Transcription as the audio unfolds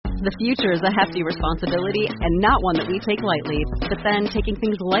The future is a hefty responsibility and not one that we take lightly. But then taking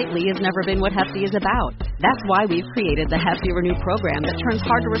things lightly has never been what Hefty is about. That's why we've created the Hefty Renew program that turns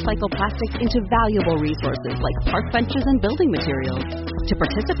hard-to-recycle plastics into valuable resources like park benches and building materials. To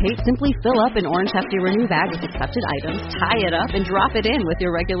participate, simply fill up an orange Hefty Renew bag with accepted items, tie it up, and drop it in with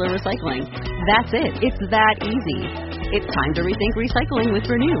your regular recycling. That's it. It's that easy. It's time to rethink recycling with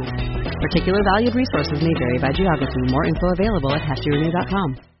Renew. Particular valued resources may vary by geography. More info available at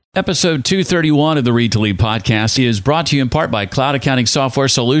heftyrenew.com. Episode 231 of the Read to Lead podcast is brought to you in part by cloud accounting software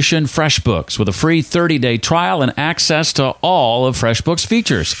solution FreshBooks with a free 30-day trial and access to all of FreshBooks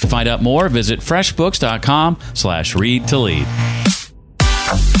features. To find out more, visit freshbooks.com/read to lead.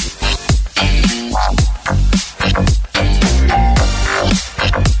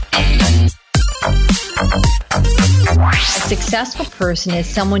 A successful person is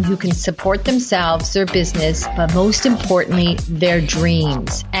someone who can support themselves, their business, but most importantly, their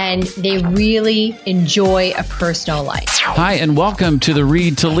dreams. And they really enjoy a personal life. Hi, and welcome to the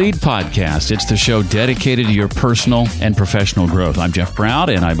Read to Lead podcast. It's the show dedicated to your personal and professional growth. I'm Jeff Brown,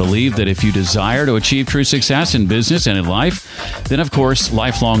 and I believe that if you desire to achieve true success in business and in life, then of course,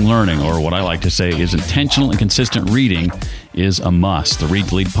 lifelong learning, or what I like to say is intentional and consistent reading, is a must. The Read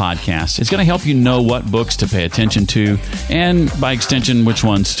to Lead podcast is going to help you know what books to pay attention to and, by extension, which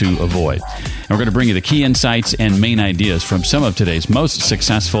ones to avoid. And we're going to bring you the key insights and main ideas from some of today's most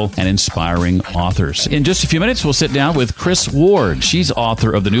successful and inspiring authors. In just a few minutes, we'll sit down with Kris Ward. She's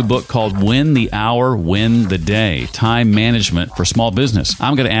author of the new book called Win the Hour, Win the Day, Time Management for Small Business.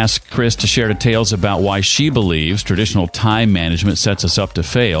 I'm going to ask Kris to share details about why she believes traditional time management sets us up to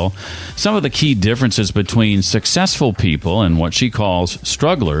fail, some of the key differences between successful people and what she calls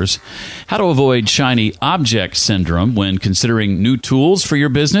strugglers, how to avoid shiny object syndrome when considering new tools for your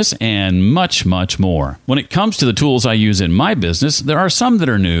business, and much, much more. When it comes to the tools I use in my business, there are some that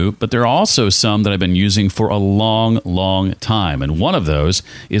are new, but there are also some that I've been using for a long, long time. And one of those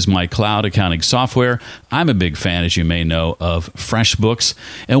is my cloud accounting software. I'm a big fan, as you may know, of FreshBooks.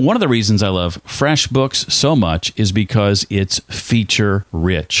 And one of the reasons I love FreshBooks so much is because it's feature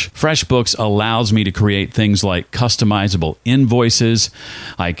rich. FreshBooks allows me to create things like customizable invoices.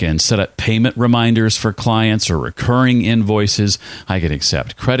 I can set up payment reminders for clients or recurring invoices. I can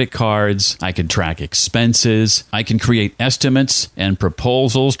accept credit cards. I can track expenses. I can create estimates and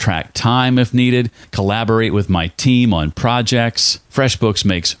proposals, track time if needed, collaborate with my team on projects. FreshBooks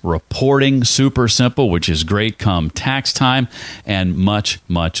makes reporting super simple, which is great come tax time, and much,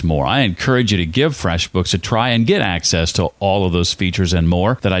 much more. I encourage you to give FreshBooks a try and get access to all of those features and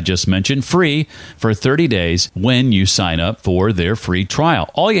more that I just mentioned free for 30 days when you sign up for their free trial.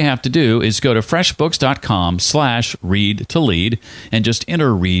 All you have to do is go to freshbooks.com/read to lead and just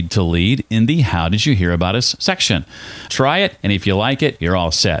enter read to lead in the How Did You Hear About Us section. Try it, and if you like it, you're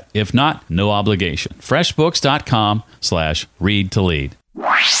all set. If not, no obligation. freshbooks.com/read to lead.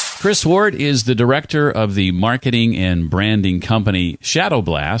 Kris Ward is the director of the marketing and branding company Shadow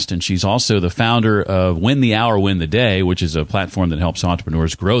Blast, and she's also the founder of Win the Hour, Win the Day, which is a platform that helps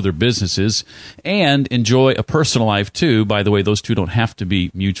entrepreneurs grow their businesses and enjoy a personal life too. By the way, those two don't have to be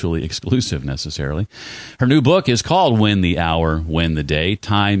mutually exclusive necessarily. Her new book is called Win the Hour, Win the Day,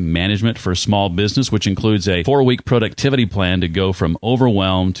 Time Management for Small Business, which includes a 4-week productivity plan to go from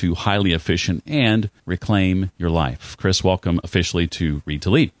overwhelmed to highly efficient and reclaim your life. Kris, welcome officially to Read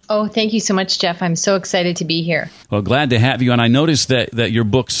to Lead. Oh, thank you so much, Jeff. I'm so excited to be here. Well, glad to have you. And I noticed that your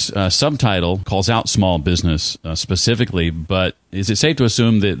book's subtitle calls out small business specifically, but is it safe to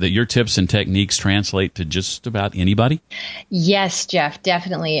assume that your tips and techniques translate to just about anybody? Yes, Jeff,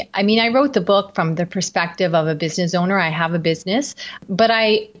 definitely. I mean, I wrote the book from the perspective of a business owner. I have a business, but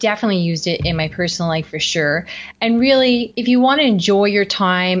I definitely used it in my personal life for sure. And really, if you want to enjoy your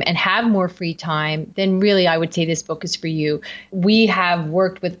time and have more free time, then really I would say this book is for you. We have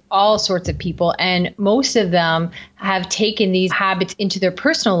worked with all sorts of people, and most of them have taken these habits into their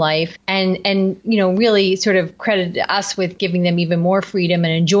personal life and really sort of credited us with giving them even more freedom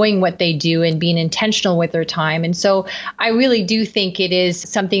and enjoying what they do and being intentional with their time. And so I really do think it is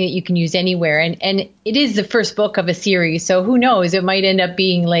something that you can use anywhere. And it is the first book of a series. So who knows? It might end up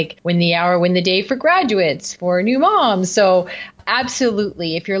being like Win the Hour, Win the Day for graduates, for new moms. So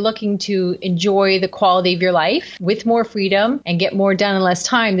absolutely, if you're looking to enjoy the quality of your life with more freedom and get more done in less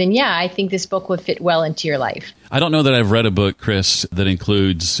time, then yeah, I think this book would fit well into your life. I don't know that I've read a book, Kris, that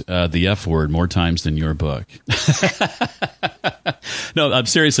includes the F word more times than your book. No,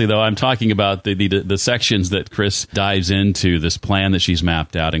 seriously, though, I'm talking about the sections that Kris dives into. This plan that she's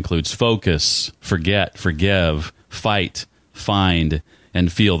mapped out includes focus, forget, forgive, fight, find,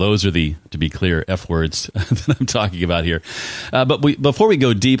 and feel. Those are the, to be clear, F words that I'm talking about here. But before we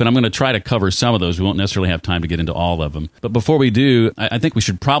go deep, and I'm going to try to cover some of those, we won't necessarily have time to get into all of them. But before we do, I think we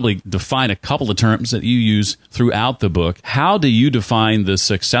should probably define a couple of terms that you use throughout the book. How do you define the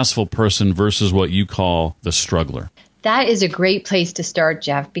successful person versus what you call the struggler? That is a great place to start,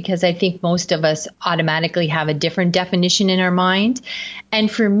 Jeff, because I think most of us automatically have a different definition in our mind.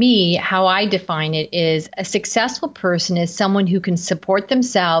 And for me, how I define it is a successful person is someone who can support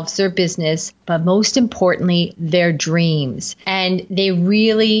themselves, their business, but most importantly, their dreams. And they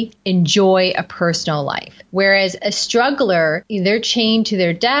really enjoy a personal life. Whereas a struggler, they're chained to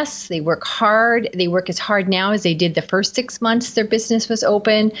their desks, they work hard, they work as hard now as they did the first 6 months their business was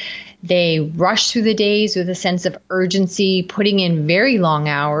open. They rush through the days with a sense of urgency, putting in very long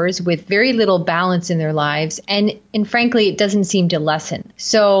hours with very little balance in their lives. And frankly, it doesn't seem to lessen.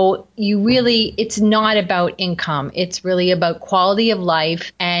 So it's not about income. It's really about quality of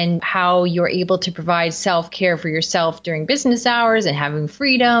life and how you're able to provide self-care for yourself during business hours and having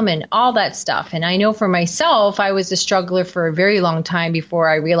freedom and all that stuff. And I know for myself, I was a struggler for a very long time before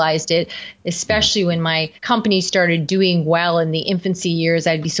I realized it, especially when my company started doing well in the infancy years.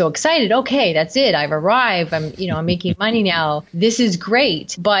 I'd be so excited. Okay, that's it. I've arrived. I'm making money now. This is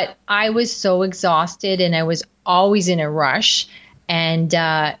great. But I was so exhausted and I was always in a rush. And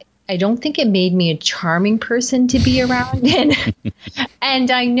I don't think it made me a charming person to be around.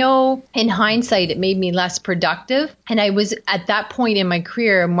 And I know in hindsight, it made me less productive. And I was at that point in my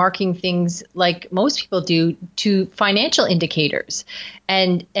career marking things like most people do to financial indicators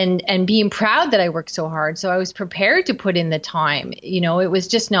and being proud that I worked so hard. So I was prepared to put in the time. It was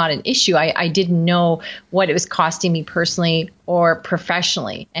just not an issue. I didn't know what it was costing me personally or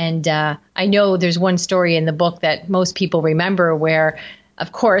professionally. And I know there's one story in the book that most people remember where,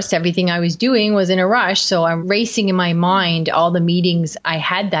 of course, everything I was doing was in a rush. So I'm racing in my mind all the meetings I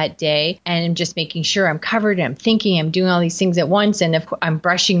had that day, and I'm just making sure I'm covered. And I'm thinking I'm doing all these things at once. And I'm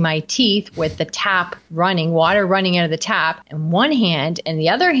brushing my teeth with the tap running, water running out of the tap in one hand. And the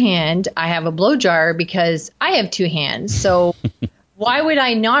other hand, I have a blow dryer because I have two hands. So why would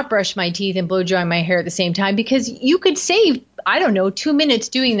I not brush my teeth and blow dry my hair at the same time? Because you could save, 2 minutes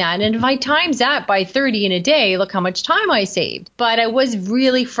doing that. And if I times that by 30 in a day, look how much time I saved. But I was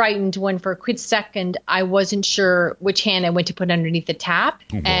really frightened when for a quick second, I wasn't sure which hand I went to put underneath the tap.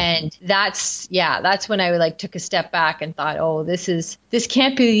 Mm-hmm. And that's when I took a step back and thought, this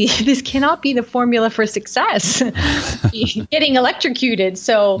cannot be the formula for success. Getting electrocuted.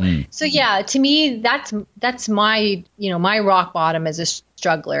 So to me, that's my, my rock bottom as a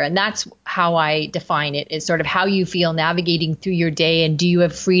struggler. And that's how I define it, is sort of how you feel navigating through your day, and do you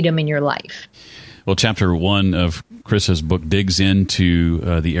have freedom in your life? Well, chapter 1 of Kris's book digs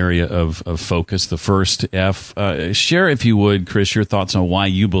into the area of focus, the first F. Share, if you would, Kris, your thoughts on why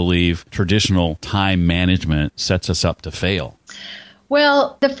you believe traditional time management sets us up to fail.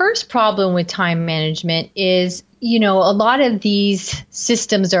 Well, the first problem with time management is, a lot of these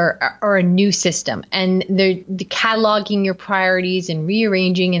systems are a new system, and they're cataloging your priorities and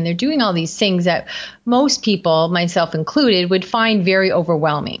rearranging, and they're doing all these things that most people, myself included, would find very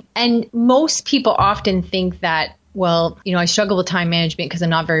overwhelming. And most people often think that, I struggle with time management because I'm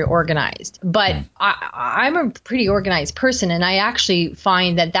not very organized. But I'm a pretty organized person, and I actually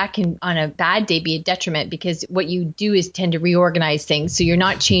find that can, on a bad day, be a detriment, because what you do is tend to reorganize things. So you're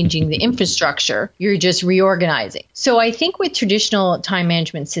not changing the infrastructure, you're just reorganizing. So I think with traditional time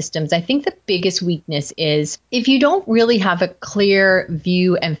management systems, I think the biggest weakness is if you don't really have a clear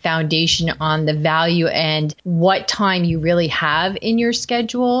view and foundation on the value and what time you really have in your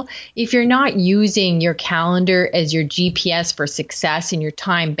schedule, if you're not using your calendar as your GPS for success in your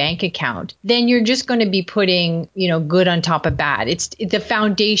time bank account, then you're just going to be putting, good on top of bad. The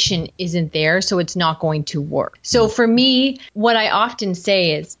foundation isn't there, so it's not going to work. So for me, what I often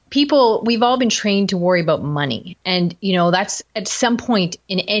say is, we've all been trained to worry about money. And, that's at some point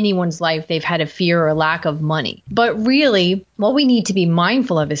in anyone's life, they've had a fear or a lack of money. But really, what we need to be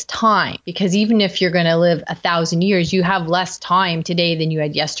mindful of is time, because even if you're going to live 1,000 years, you have less time today than you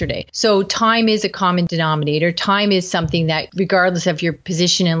had yesterday. So time is a common denominator. Time is something that, regardless of your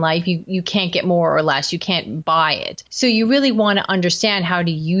position in life, you can't get more or less. You can't buy it. So you really want to understand how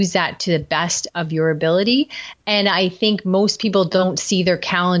to use that to the best of your ability. And I think most people don't see their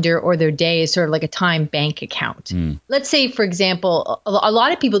calendar or their day as sort of like a time bank account. Let's say, for example, a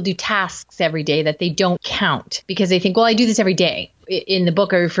lot of people do tasks every day that they don't count because they think, I do this every day. in the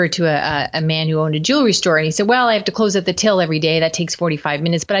book, I referred to a man who owned a jewelry store, and he said, well, I have to close at the till every day. That takes 45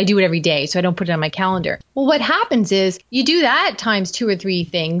 minutes, but I do it every day, so I don't put it on my calendar. Well, what happens is you do that times 2 or 3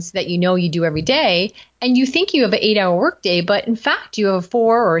 things that you do every day, and you think you have an 8-hour workday, but in fact, you have a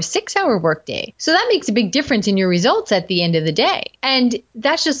 4 or 6-hour workday. So that makes a big difference in your results at the end of the day. And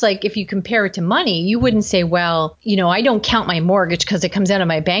that's just like, if you compare it to money, you wouldn't say, well, I don't count my mortgage because it comes out of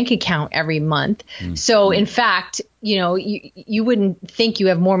my bank account every month. So in fact, you wouldn't think you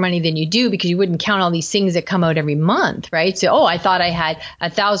have more money than you do because you wouldn't count all these things that come out every month, right? So, I thought I had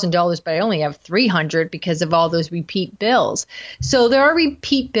 $1,000, but I only have $300 because of all those repeat bills. So there are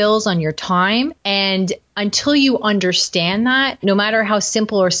repeat bills on your time. And until you understand that, no matter how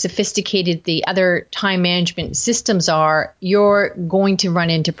simple or sophisticated the other time management systems are, you're going to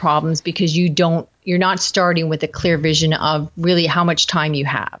run into problems because you're not starting with a clear vision of really how much time you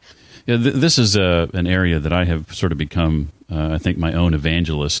have. Yeah, this is an area that I have sort of become, I think, my own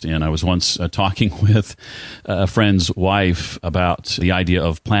evangelist in. I was once talking with a friend's wife about the idea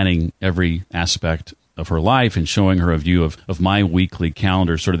of planning every aspect of her life and showing her a view of my weekly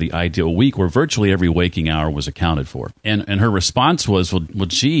calendar, sort of the ideal week where virtually every waking hour was accounted for. And her response was, well,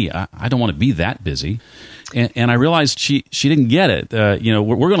 gee, I don't want to be that busy. And I realized she didn't get it.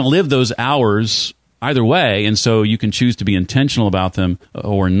 We're going to live those hours either way, and so you can choose to be intentional about them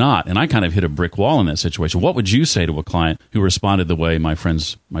or not. And I kind of hit a brick wall in that situation. What would you say to a client who responded the way my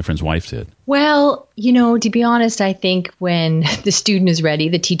friend's wife did? Well, to be honest, I think when the student is ready,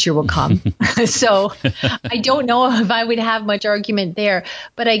 the teacher will come. So I don't know if I would have much argument there.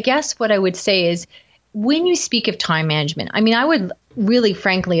 But I guess what I would say is, when you speak of time management, I would really,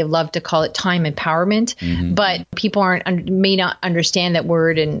 frankly, have loved to call it time empowerment, but people may not understand that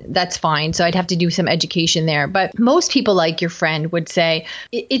word, and that's fine. So I'd have to do some education there. But most people, like your friend, would say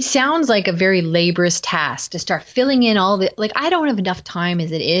it sounds like a very laborious task to start filling in all the, like, I don't have enough time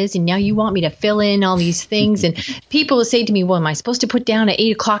as it is, and now you want me to fill in all these things. And people will say to me, well, am I supposed to put down at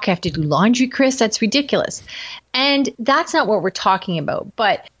 8 o'clock I have to do laundry, Kris? That's ridiculous. And that's not what we're talking about.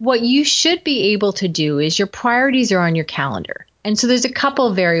 But what you should be able to do is your priorities are on your calendar. And so there's a couple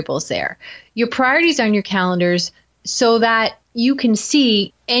of variables there. Your priorities on your calendars so that you can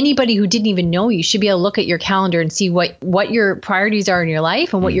see anybody who didn't even know you should be able to look at your calendar and see what your priorities are in your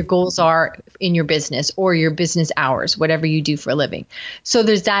life and what your goals are in your business or your business hours, whatever you do for a living. So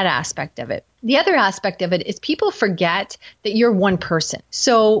there's that aspect of it. The other aspect of it is people forget that you're one person.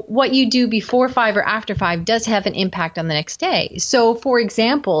 So what you do before 5 or after 5 does have an impact on the next day. So for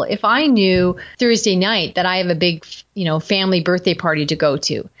example, if I knew Thursday night that I have a big, family birthday party to go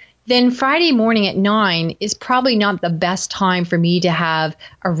to, then Friday morning at 9 is probably not the best time for me to have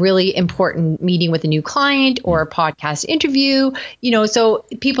a really important meeting with a new client or a podcast interview. So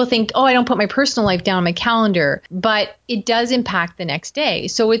people think, I don't put my personal life down on my calendar, but it does impact the next day.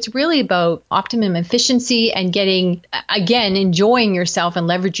 So it's really about optimum efficiency and enjoying yourself and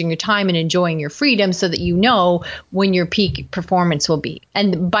leveraging your time and enjoying your freedom so that you know when your peak performance will be.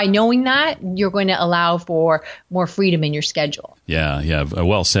 And by knowing that, you're going to allow for more freedom in your schedule. Yeah.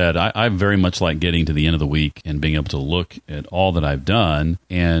 Well said. I very much like getting to the end of the week and being able to look at all that I've done.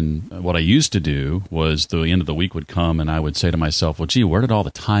 And what I used to do was the end of the week would come and I would say to myself, well, gee, where did all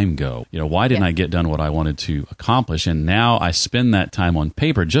the time go? Why didn't I get done what I wanted to accomplish? And now I spend that time on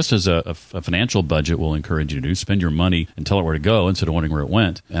paper, just as a financial budget will encourage you to do. Spend your money and tell it where to go instead of wondering where it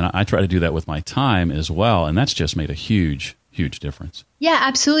went. And I try to do that with my time as well. And that's just made a huge difference. Yeah,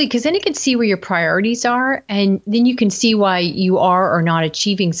 absolutely. Because then you can see where your priorities are, and then you can see why you are or not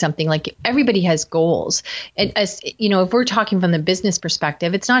achieving something. Like, everybody has goals. And as if we're talking from the business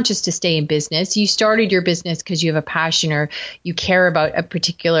perspective, it's not just to stay in business. You started your business because you have a passion or you care about a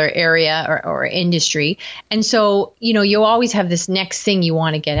particular area or industry. And so, you'll always have this next thing you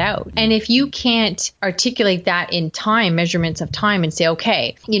want to get out. And if you can't articulate that in time, measurements of time, and say,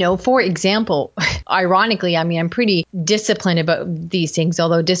 okay, for example, ironically, I'm pretty disciplined about these things,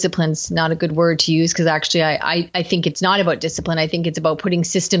 although discipline's not a good word to use, because actually I think it's not about discipline. I think it's about putting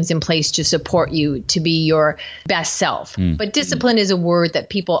systems in place to support you to be your best self. But discipline is a word that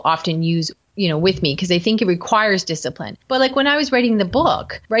people often use with me because they think it requires discipline. But like when I was writing a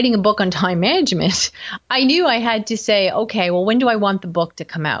book on time management, I knew I had to say, okay, well, when do I want the book to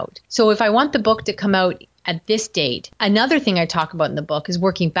come out? So if I want the book to come out at this date. Another thing I talk about in the book is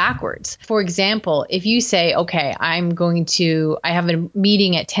working backwards. For example, if you say, okay, I have a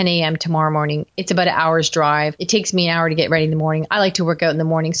meeting at 10 a.m. tomorrow morning. It's about an hour's drive. It takes me an hour to get ready in the morning. I like to work out in the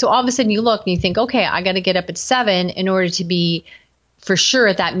morning. So all of a sudden you look and you think, okay, I got to get up at 7 in order to be for sure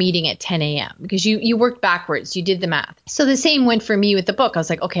at that meeting at 10 a.m. because you worked backwards. You did the math. So the same went for me with the book. I was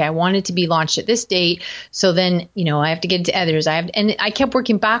like, okay, I want it to be launched at this date. So then, I have to get it to editors. And I kept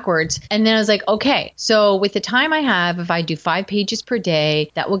working backwards. And then I was like, okay, so with the time I have, if I do 5 pages per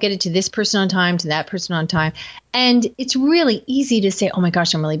day, that will get it to this person on time, to that person on time. And it's really easy to say, oh my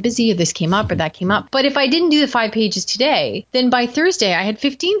gosh, I'm really busy, or this came up or that came up. But if I didn't do the 5 pages today, then by Thursday I had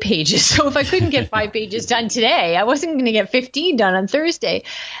 15 pages. So if I couldn't get 5 pages done today, I wasn't going to get 15 done on Thursday.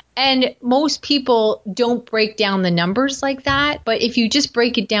 And most people don't break down the numbers like that. But if you just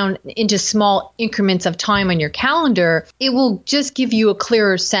break it down into small increments of time on your calendar, it will just give you a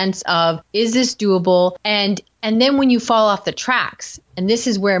clearer sense of, is this doable? And then when you fall off the tracks, and this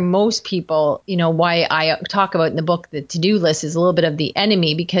is where most people, why I talk about in the book, the to-do list is a little bit of the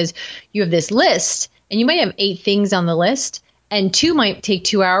enemy, because you have this list and you might have 8 things on the list. And 2 might take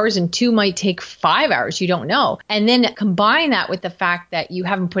 2 hours and 2 might take 5 hours. You don't know. And then combine that with the fact that you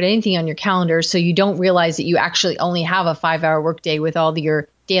haven't put anything on your calendar. So you don't realize that you actually only have a 5-hour workday with all your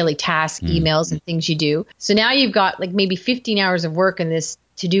daily tasks, emails, and things you do. So now you've got like maybe 15 hours of work in this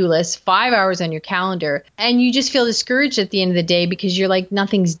to-do list, 5 hours on your calendar, and you just feel discouraged at the end of the day because you're like,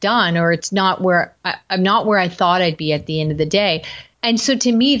 nothing's done, or it's not where I'm not where I thought I'd be at the end of the day. And so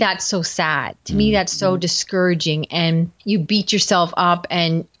to me, that's so sad. To me, that's so discouraging. And you beat yourself up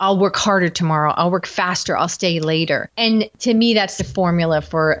and I'll work harder tomorrow. I'll work faster. I'll stay later. And to me, that's the formula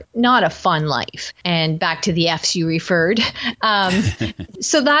for not a fun life. And back to the F's you referred.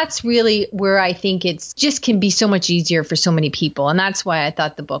 So that's really where I think it's just can be so much easier for so many people. And that's why I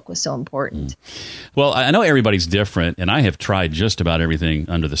thought the book was so important. Well, I know everybody's different, and I have tried just about everything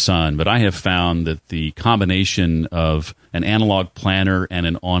under the sun, but I have found that the combination of an analog planner and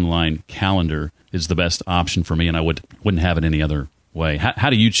an online calendar is the best option for me, and I wouldn't have it any other way. How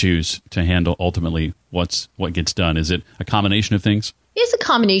do you choose to handle ultimately what gets done? Is it a combination of things? It's a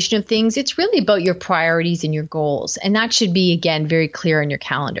combination of things. It's really about your priorities and your goals, and that should be, again, very clear on your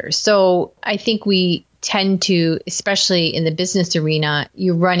calendar. So I think we tend to, especially in the business arena,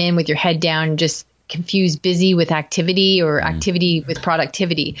 you run in with your head down and just confuse busy with activity or activity with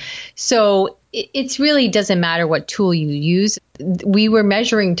productivity. So it really doesn't matter what tool you use. We were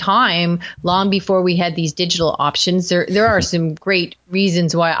measuring time long before we had these digital options. There are some great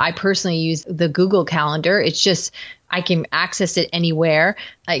reasons why I personally use the Google Calendar. It's just I can access it anywhere.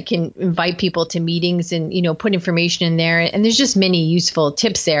 I can invite people to meetings and, put information in there. And there's just many useful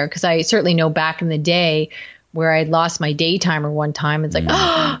tips there, because I certainly know back in the day where I'd lost my day timer one time. It's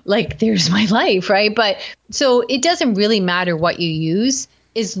like, there's my life, right? But so it doesn't really matter what you use,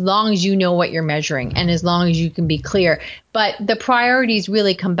 as long as you know what you're measuring and as long as you can be clear. But the priorities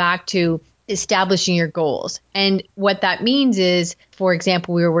really come back to establishing your goals. And what that means is, for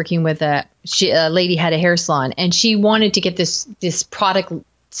example, we were working with a lady had a hair salon, and she wanted to get this product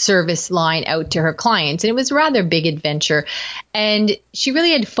service line out to her clients. And it was a rather big adventure. And she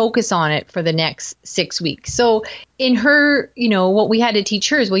really had to focus on it for the next 6 weeks. So in her, what we had to teach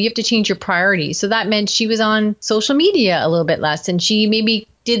her is, well, you have to change your priorities. So that meant she was on social media a little bit less, and she maybe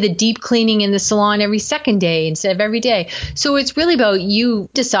did the deep cleaning in the salon every second day instead of every day. So it's really about you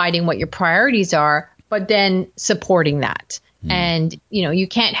deciding what your priorities are, but then supporting that. And, you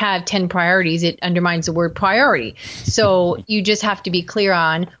can't have 10 priorities. It undermines the word priority. So you just have to be clear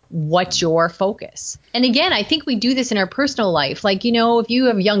on what's your focus. And again, I think we do this in our personal life. Like, if you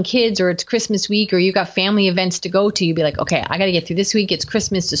have young kids or it's Christmas week or you got family events to go to, you'd be like, okay, I got to get through this week. It's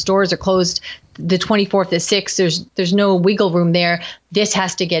Christmas. The stores are closed the 24th to 6th. There's no wiggle room there. This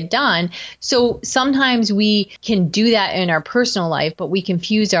has to get done. So sometimes we can do that in our personal life, but we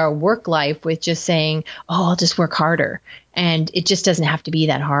confuse our work life with just saying, oh, I'll just work harder. And it just doesn't have to be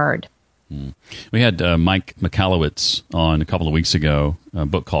that hard. We had Mike Michalowicz on a couple of weeks ago, a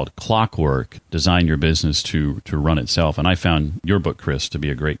book called Clockwork, Design Your Business to Run Itself. And I found your book, Kris, to be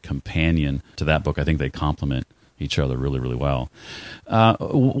a great companion to that book. I think they complement each other really, really well.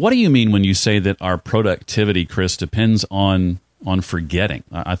 What do you mean when you say that our productivity, Kris, depends on forgetting?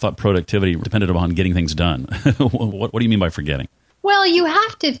 I thought productivity depended upon getting things done. What do you mean by forgetting? Well, you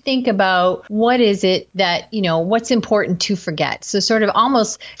have to think about what is it that, what's important to forget. So sort of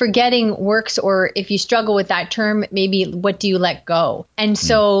almost forgetting works, or if you struggle with that term, maybe what do you let go? And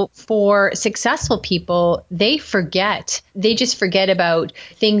so for successful people, they just forget about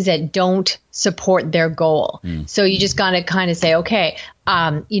things that don't support their goal. So you just got to kind of say, okay,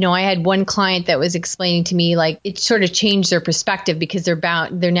 I had one client that was explaining to me, like, it sort of changed their perspective because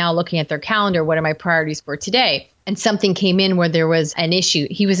they're now looking at their calendar. What are my priorities for today? And something came in where there was an issue.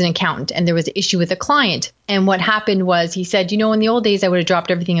 He was an accountant and there was an issue with a client. And what happened was he said, in the old days, I would have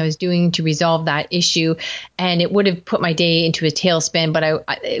dropped everything I was doing to resolve that issue. And it would have put my day into a tailspin, but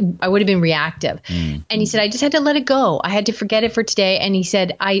I would have been reactive. And he said, I just had to let it go. I had to forget it for today. And he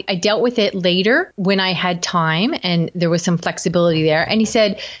said, I dealt with it later when I had time and there was some flexibility there. And he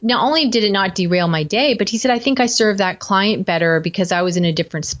said, not only did it not derail my day, but he said, I think I served that client better because I was in a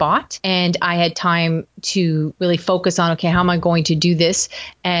different spot and I had time to really focus on, okay, how am I going to do this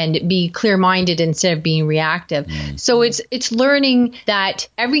and be clear-minded instead of being reactive. So it's learning that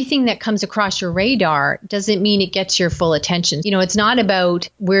everything that comes across your radar doesn't mean it gets your full attention. It's not about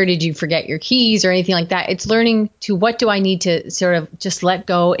where did you forget your keys or anything like that. It's learning to what do I need to sort of just let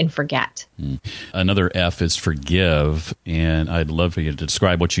go and forget. Another F is forgive, and I'd love for you to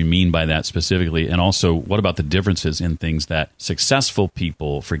describe what you mean by that specifically, and also what about the differences in things that successful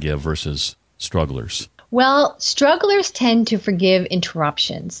people forgive versus strugglers? Well, strugglers tend to forgive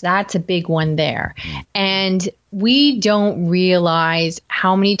interruptions. That's a big one there. And we don't realize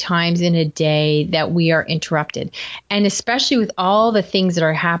how many times in a day that we are interrupted. And especially with all the things that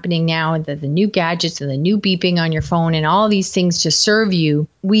are happening now, and the new gadgets and the new beeping on your phone and all these things to serve you,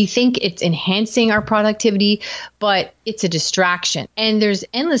 we think it's enhancing our productivity, but it's a distraction. And there's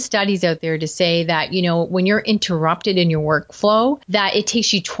endless studies out there to say that, when you're interrupted in your workflow, that it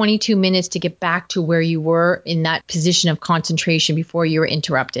takes you 22 minutes to get back to where you were in that position of concentration before you were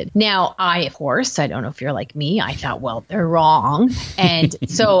interrupted. Now, I don't know if you're like me, I thought, well, they're wrong. And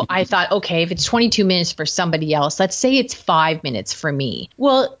so I thought, okay, if it's 22 minutes for somebody else, let's say it's 5 minutes for me.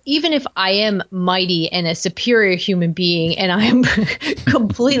 Well, even if I am mighty and a superior human being and I'm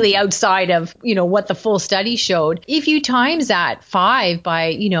completely outside of, what the full study showed, if you times that 5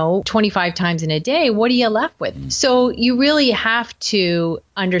 by, 25 times in a day, what are you left with? So you really have to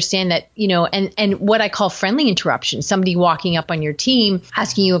understand that, and what I call friendly interruption, somebody walking up on your team,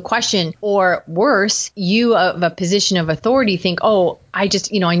 asking you a question, or worse, you of a position of authority think, oh, I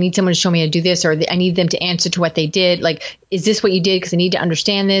just, I need someone to show me how to do this, or I need them to answer to what they did. Like, is this what you did? Because I need to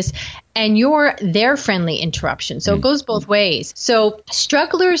understand this. And you're their friendly interruption. So it goes both ways. So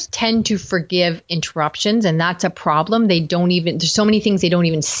strugglers tend to forgive interruptions, and that's a problem. There's so many things they don't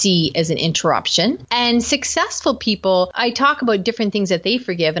even see as an interruption. And successful people, I talk about different things that they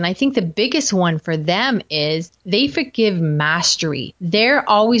forgive. And I think the biggest one for them is they forgive mastery. They're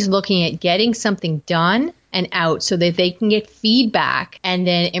always looking at getting something done and out so that they can get feedback and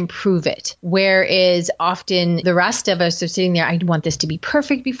then improve it. Whereas often the rest of us are sitting there, I want this to be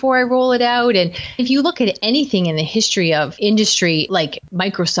perfect before I roll it out. And if you look at anything in the history of industry, like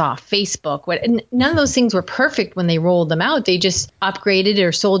Microsoft, Facebook, none of those things were perfect when they rolled them out. They just upgraded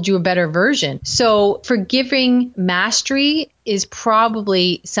or sold you a better version. So forgiving mastery is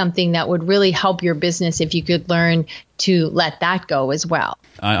probably something that would really help your business if you could learn to let that go as well.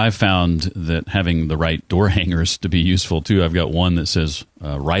 I've found that having the right door hangers to be useful too. I've got one that says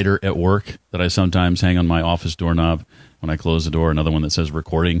writer at work that I sometimes hang on my office doorknob when I close the door. Another one that says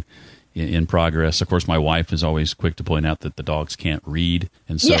recording in progress. Of course, my wife is always quick to point out that the dogs can't read.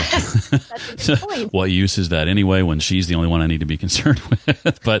 And so, yes, that's a good point. What use is that anyway when she's the only one I need to be concerned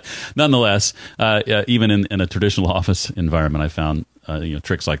with? But nonetheless, even in a traditional office environment, I found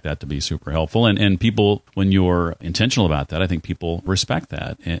tricks like that to be super helpful. And people, when you're intentional about that, I think people respect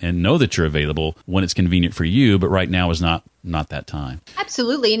that and know that you're available when it's convenient for you, but right now is not that time.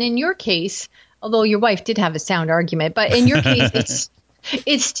 Absolutely. And in your case, although your wife did have a sound argument, but in your case,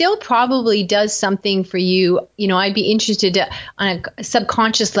 it still probably does something for you. I'd be interested on a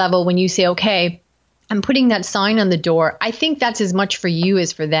subconscious level when you say, okay, I'm putting that sign on the door. I think that's as much for you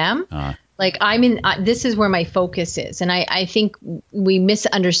as for them. Like this is where my focus is. And I think we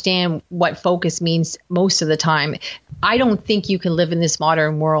misunderstand what focus means most of the time. I don't think you can live in this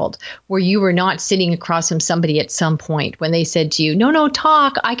modern world where you were not sitting across from somebody at some point when they said to you, no,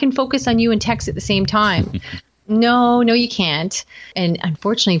 talk. I can focus on you and text at the same time. No, you can't. And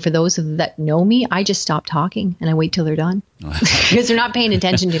unfortunately, for those that know me, I just stop talking and I wait till they're done because they're not paying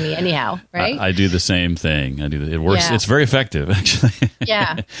attention to me anyhow, right? I do the same thing. It works. Yeah. It's very effective, actually.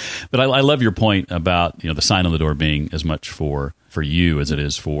 Yeah. But I love your point about the sign on the door being as much for you as it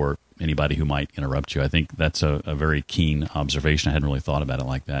is for anybody who might interrupt you. I think that's a very keen observation. I hadn't really thought about it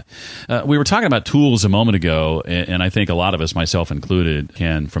like that. We were talking about tools a moment ago, and I think a lot of us, myself included,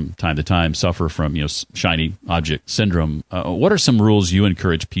 can from time to time suffer from shiny object syndrome. What are some rules you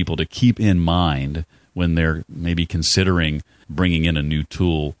encourage people to keep in mind when they're maybe considering bringing in a new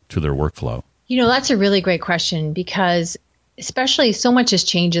tool to their workflow? That's a really great question, because especially so much has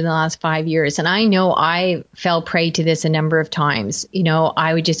changed in the last 5 years. And I know I fell prey to this a number of times.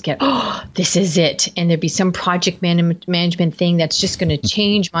 I would just get, oh, this is it. And there'd be some project management thing that's just going to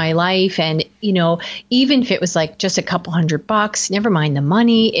change my life. And, even if it was like just a couple $100, never mind the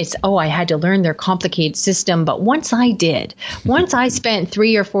money, it's, I had to learn their complicated system. But once I spent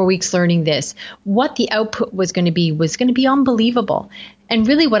 3 or 4 weeks learning this, what the output was going to be unbelievable. And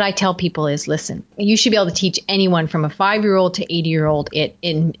really what I tell people is, listen, you should be able to teach anyone from a 5-year-old to 80-year-old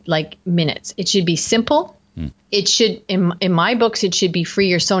in like minutes. It should be simple. It should, in my books, it should be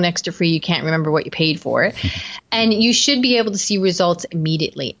free or so next to free you can't remember what you paid for it. And you should be able to see results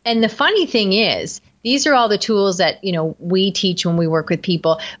immediately. And the funny thing is, these are all the tools that, we teach when we work with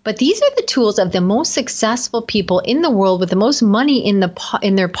people. But these are the tools of the most successful people in the world with the most money in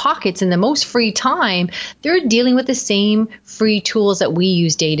their pockets and the most free time. They're dealing with the same free tools that we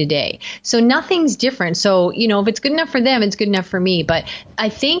use day to day. So nothing's different. So, if it's good enough for them, it's good enough for me. But I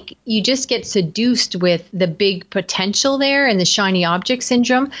think you just get seduced with the big potential there and the shiny object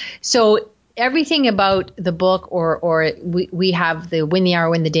syndrome. So everything about the book, or we have the Win the Hour,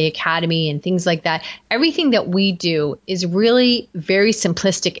 Win the Day Academy and things like that. Everything that we do is really very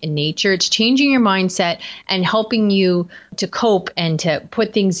simplistic in nature. It's changing your mindset and helping you to cope and to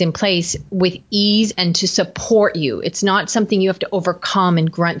put things in place with ease and to support you. It's not something you have to overcome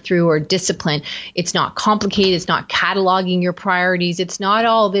and grunt through or discipline. It's not complicated. It's not cataloging your priorities. It's not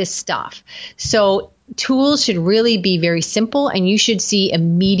all this stuff. So tools should really be very simple, and you should see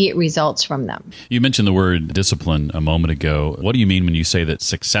immediate results from them. You mentioned the word discipline a moment ago. What do you mean when you say that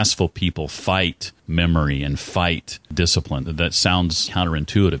successful people fight memory and fight discipline? That sounds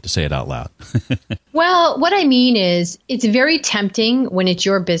counterintuitive to say it out loud. Well, what I mean is it's very tempting when it's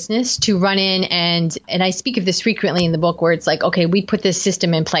your business to run in and I speak of this frequently in the book, where it's like, okay, we put this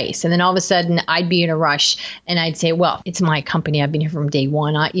system in place. And then all of a sudden I'd be in a rush and I'd say, well, it's my company. I've been here from day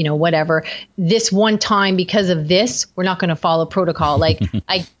one, whatever. This one time, because of this, we're not going to follow protocol. Like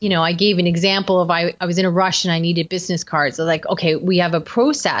I gave an example of I was in a rush and I needed business cards. I was like, okay, we have a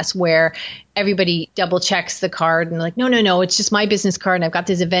process where everybody double checks the card and like, no, it's just my business card and I've got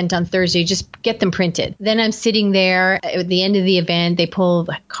this event on Thursday, just get them printed. Then I'm sitting there at the end of the event, they pull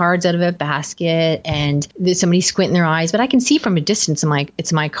the cards out of a basket and there's somebody squinting their eyes, but I can see from a distance,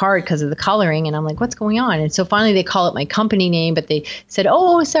 it's my card because of the coloring. And I'm like, what's going on? And so finally they call it my company name, but they said,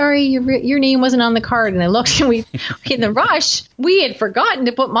 oh, sorry, your name wasn't on the card. And I looked and in the rush, we had forgotten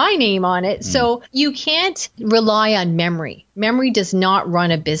to put my name on it. So you can't rely on memory. Memory does not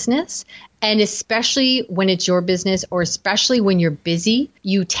run a business. And especially when it's your business, or especially when you're busy,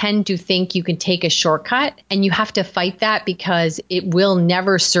 you tend to think you can take a shortcut, and you have to fight that because it will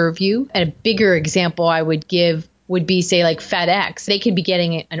never serve you. And a bigger example I would give would be, say, like FedEx. They could be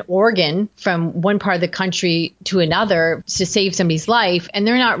getting an organ from one part of the country to another to save somebody's life, and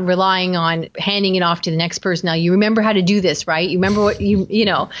they're not relying on handing it off to the next person. Now, you remember how to do this, right? You remember what you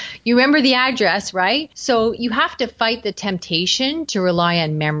remember the address, right? So you have to fight the temptation to rely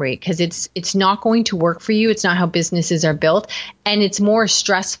on memory, because it's not going to work for you. It's not how businesses are built, and it's more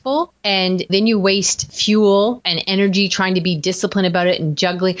stressful, and then you waste fuel and energy trying to be disciplined about it and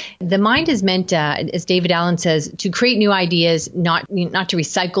juggling. The mind is meant, as David Allen says, to create new ideas, not to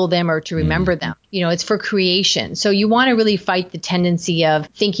recycle them or to remember them. It's for creation. So you want to really fight the tendency of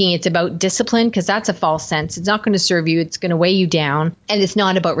thinking it's about discipline, because that's a false sense. It's not going to serve you. It's going to weigh you down, and it's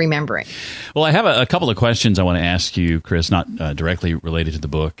not about remembering. Well, I have a couple of questions I want to ask you, Kris, not directly related to the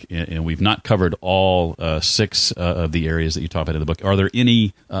book, and we've not covered all 6 of the areas that you talk about in the book. Are there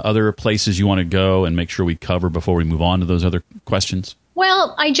any other places you want to go and make sure we cover before we move on to those other questions?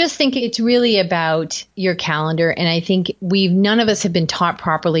 Well, I just think it's really about your calendar. And I think none of us have been taught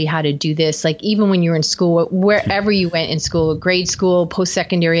properly how to do this. Like even when you're in school, wherever you went in school, grade school,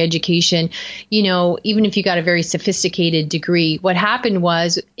 post-secondary education, even if you got a very sophisticated degree, what happened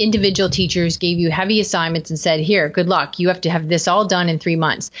was individual teachers gave you heavy assignments and said, here, good luck. You have to have this all done in 3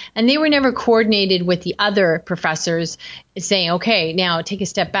 months. And they were never coordinated with the other professors saying, okay, now take a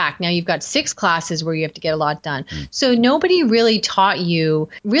step back. Now you've got 6 classes where you have to get a lot done. So nobody really taught you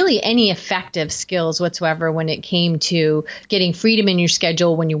really any effective skills whatsoever when it came to getting freedom in your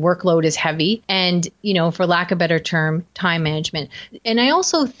schedule when your workload is heavy and, for lack of a better term, time management. And I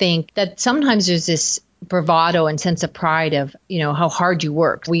also think that sometimes there's this bravado and sense of pride of, how hard you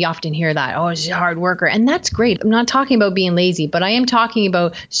work. We often hear that, oh, she's a hard worker. And that's great. I'm not talking about being lazy, but I am talking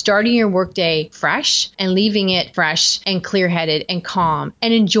about starting your workday fresh and leaving it fresh and clear-headed and calm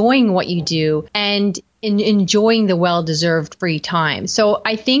and enjoying what you do. And enjoying the well-deserved free time. So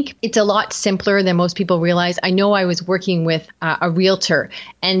I think it's a lot simpler than most people realize. I know I was working with a realtor,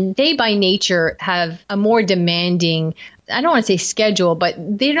 and they by nature have a more demanding, I don't want to say schedule, but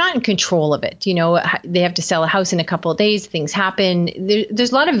they're not in control of it. You know, they have to sell a house in a couple of days. Things happen.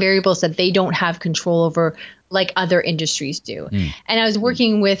 There's a lot of variables that they don't have control over like other industries do. And I was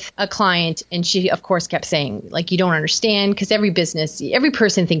working with a client, and she, of course, kept saying, like, you don't understand, because every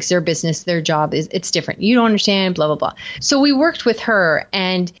person thinks their business, their job it's different. You don't understand, blah, blah, blah. So we worked with her,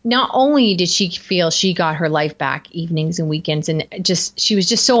 and not only did she feel she got her life back evenings and weekends, and she was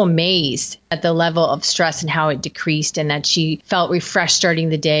just so amazed at the level of stress and how it decreased, and that she felt refreshed starting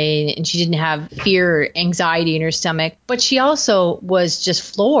the day, and she didn't have fear or anxiety in her stomach. But she also was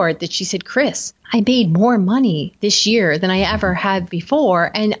just floored that she said, Kris, I made more money this year than I ever had before,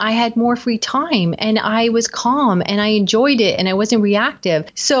 and I had more free time, and I was calm, and I enjoyed it, and I wasn't reactive.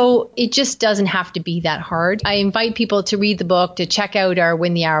 So it just doesn't have to be that hard. I invite people to read the book, to check out our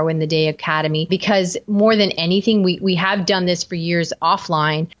Win the Hour, Win the Day Academy, because more than anything, we have done this for years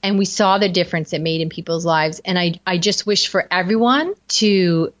offline, and we saw the difference it made in people's lives. And I just wish for everyone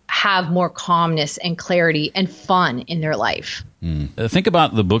to have more calmness and clarity and fun in their life. Think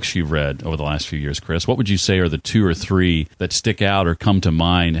about the books you've read over the last few years, Kris. What would you say are the 2 or 3 that stick out or come to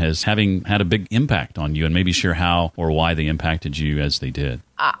mind as having had a big impact on you, and maybe share how or why they impacted you as they did?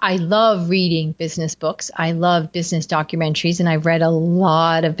 I love reading business books. I love business documentaries, and I've read a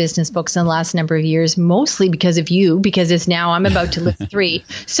lot of business books in the last number of years, mostly because of you, because it's now I'm about to list 3.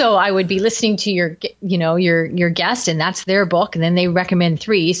 So I would be listening to your guest, and that's their book, and then they recommend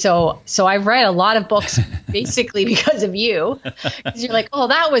 3. So I've read a lot of books basically because of you, because you're like, oh,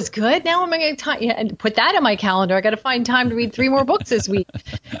 that was good. Now am I going to put that in my calendar? I got to find time to read 3 more books this week.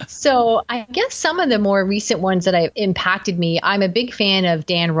 So I guess some of the more recent ones that have impacted me, I'm a big fan of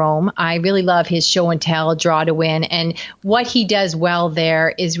Dan Rome. I really love his show and tell, Draw to Win. And what he does well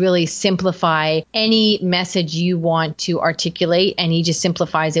there is really simplify any message you want to articulate. And he just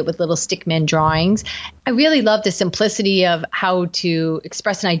simplifies it with little stickman drawings. I really love the simplicity of how to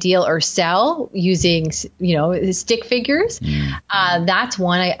express an ideal or sell using, stick figures. That's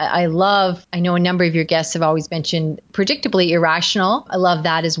one I love. I know a number of your guests have always mentioned Predictably Irrational. I love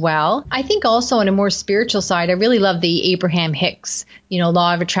that as well. I think also on a more spiritual side, I really love the Abraham Hicks,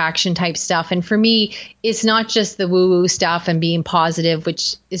 law of attraction type stuff. And for me, it's not just the woo-woo stuff and being positive,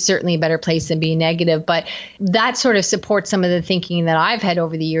 which is certainly a better place than being negative, but that sort of supports some of the thinking that I've had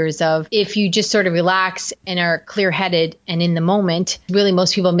over the years of if you just sort of relax and are clear-headed and in the moment. Really,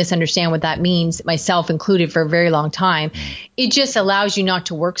 most people misunderstand what that means, myself included, for a very long time. It just allows you not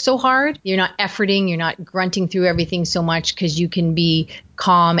to work so hard. You're not efforting, you're not grunting through everything so much, because you can be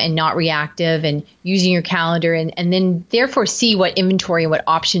calm and not reactive, and using your calendar and then therefore see what inventory and what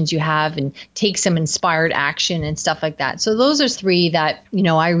options you have and take some inspired action and stuff like that. So those are 3 that,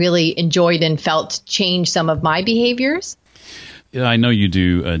 I really enjoyed and felt change some of my behaviors. Yeah, I know you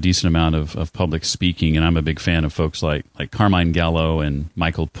do a decent amount of public speaking, and I'm a big fan of folks like Carmine Gallo and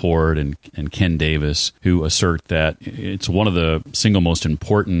Michael Port and Ken Davis, who assert that it's one of the single most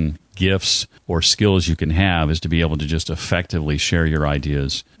important gifts or skills you can have is to be able to just effectively share your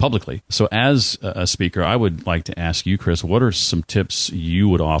ideas publicly. So as a speaker, I would like to ask you, Kris, what are some tips you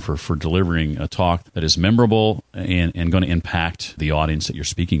would offer for delivering a talk that is memorable and going to impact the audience that you're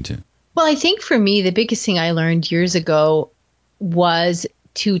speaking to? Well, I think for me, the biggest thing I learned years ago was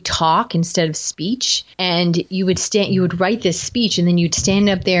to talk instead of speech. And you would write this speech, and then you'd stand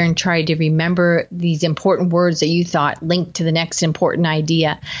up there and try to remember these important words that you thought linked to the next important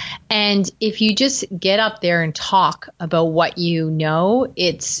idea. And if you just get up there and talk about what you know,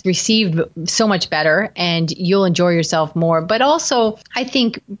 it's received so much better and you'll enjoy yourself more. But also, I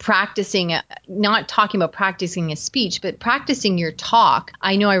think practicing, not talking about practicing a speech, but practicing your talk.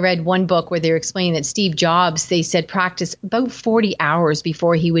 I know I read one book where they were explaining that Steve Jobs, they said practice about 40 hours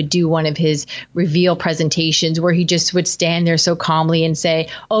before he would do one of his reveal presentations, where he just would stand there so calmly and say,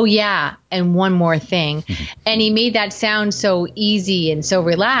 oh yeah, and one more thing. And he made that sound so easy and so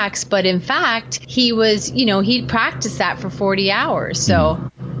relaxed. But in fact, he was, he'd practiced that for 40 hours.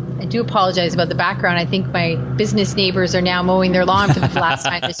 So I do apologize about the background. I think my business neighbors are now mowing their lawn for the last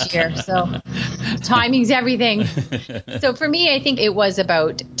time this year. So timing's everything. So for me, I think it was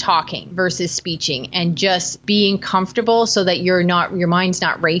about talking versus speeching and just being comfortable so that your mind's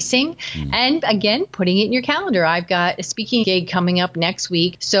not racing. And again, putting it in your calendar. I've got a speaking gig coming up next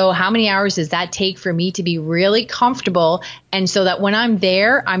week. So how many hours does that take for me to be really comfortable? And so that when I'm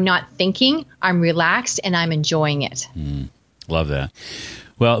there, I'm not thinking, I'm relaxed and I'm enjoying it. Love that.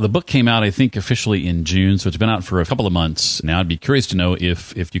 Well, the book came out, I think, officially in June, so it's been out for a couple of months now. I'd be curious to know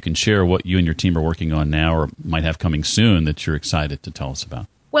if you can share what you and your team are working on now or might have coming soon that you're excited to tell us about.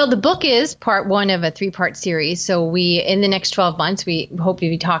 Well, the book is part one of a 3-part series. So in the next 12 months, we hope to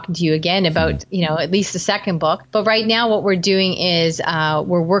be talking to you again about, at least the second book. But right now what we're doing is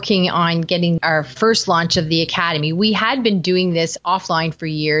we're working on getting our first launch of the Academy. We had been doing this offline for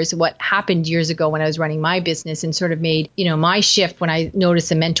years. What happened years ago when I was running my business and sort of made, my shift when I noticed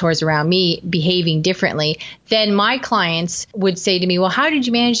the mentors around me behaving differently, then my clients would say to me, well, how did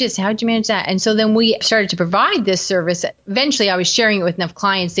you manage this? How did you manage that? And so then we started to provide this service. Eventually I was sharing it with enough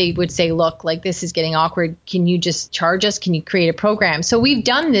clients. They would say, look, like this is getting awkward. Can you just charge us? Can you create a program? So we've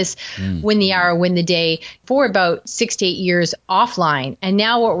done this Win the Hour, Win the Day for about 6 to 8 years offline. And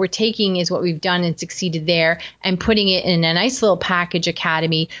now what we're taking is what we've done and succeeded there and putting it in a nice little package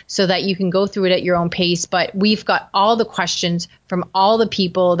academy so that you can go through it at your own pace. But we've got all the questions from all the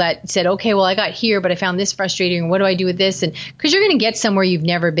people that said, okay, well, I got here, but I found this frustrating. What do I do with this? And because you're going to get somewhere you've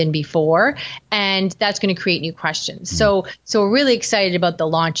never been before, and that's going to create new questions. So we're really excited about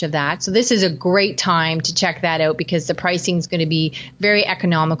the launch of that. So this is a great time to check that out because the pricing is going to be very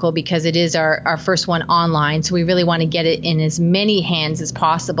economical because it is our first one online. So we really want to get it in as many hands as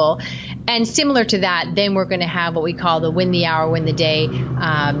possible. And similar to that, then we're going to have what we call the Win the Hour, Win the Day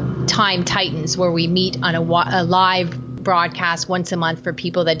Time Titans, where we meet on a live broadcast once a month for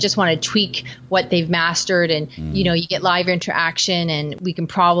people that just want to tweak what they've mastered, and you get live interaction and we can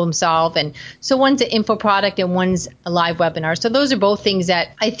problem solve. And so one's an info product and one's a live webinar. So those are both things that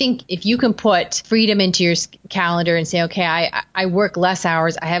I think if you can put freedom into your calendar and say, okay, I work less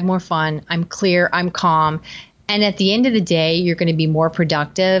hours, I have more fun, I'm clear, I'm calm. And at the end of the day, you're going to be more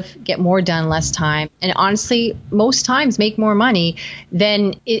productive, get more done, less time, and honestly, most times make more money.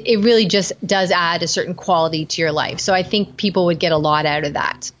 Then it really just does add a certain quality to your life. So I think people would get a lot out of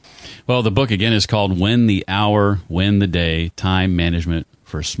that. Well, the book, again, is called Win the Hour, Win the Day, Time Management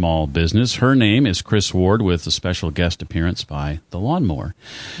for Small Business. Her name is Kris Ward, with a special guest appearance by The Lawnmower.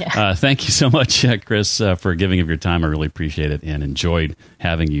 Yeah. Thank you so much, Kris, for giving of your time. I really appreciate it and enjoyed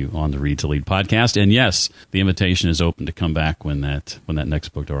having you on the Read to Lead podcast. And yes, the invitation is open to come back when that next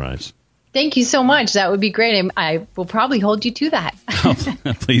book arrives. Thank you so much. That would be great. I will probably hold you to that.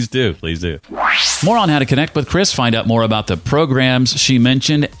 Please do. Please do. More on how to connect with Kris, find out more about the programs she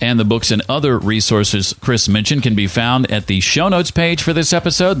mentioned, and the books and other resources Kris mentioned can be found at the show notes page for this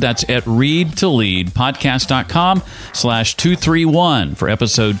episode. That's at readtoleadpodcast.com/231 for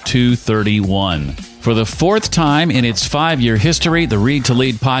episode 231. For the 4th time in its 5-year history, the Read to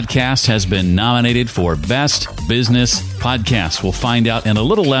Lead podcast has been nominated for Best Business Podcast. We'll find out in a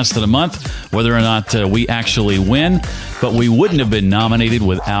little less than a month whether or not we actually win, but we wouldn't have been nominated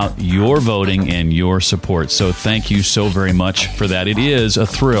without your voting and your support. So thank you so very much for that. It is a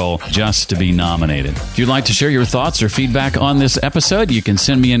thrill just to be nominated. If you'd like to share your thoughts or feedback on this episode, you can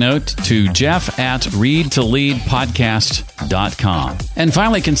send me a note to jeff@readtoleadpodcast.com. And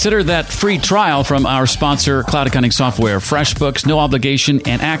finally, consider that free trial from our sponsor, cloud accounting software FreshBooks. No obligation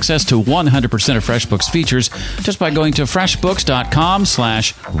and access to 100% of FreshBooks features just by going to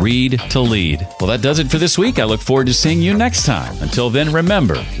freshbooks.com/read-to-lead. Well, that does it for this week. I look forward to seeing you next time. Until then,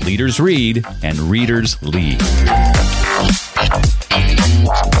 remember, leaders read and readers lead.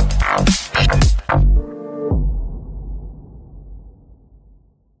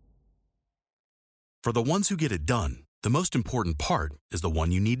 For the ones who get it done, the most important part is the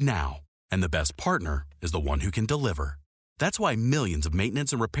one you need now. And the best partner is the one who can deliver. That's why millions of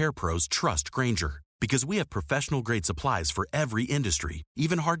maintenance and repair pros trust Grainger, because we have professional-grade supplies for every industry,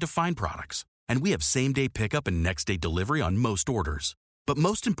 even hard-to-find products. And we have same-day pickup and next-day delivery on most orders. But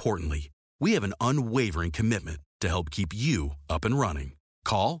most importantly, we have an unwavering commitment to help keep you up and running.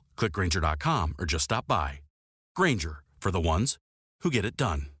 Call, click Grainger.com, or just stop by. Grainger, for the ones who get it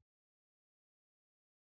done.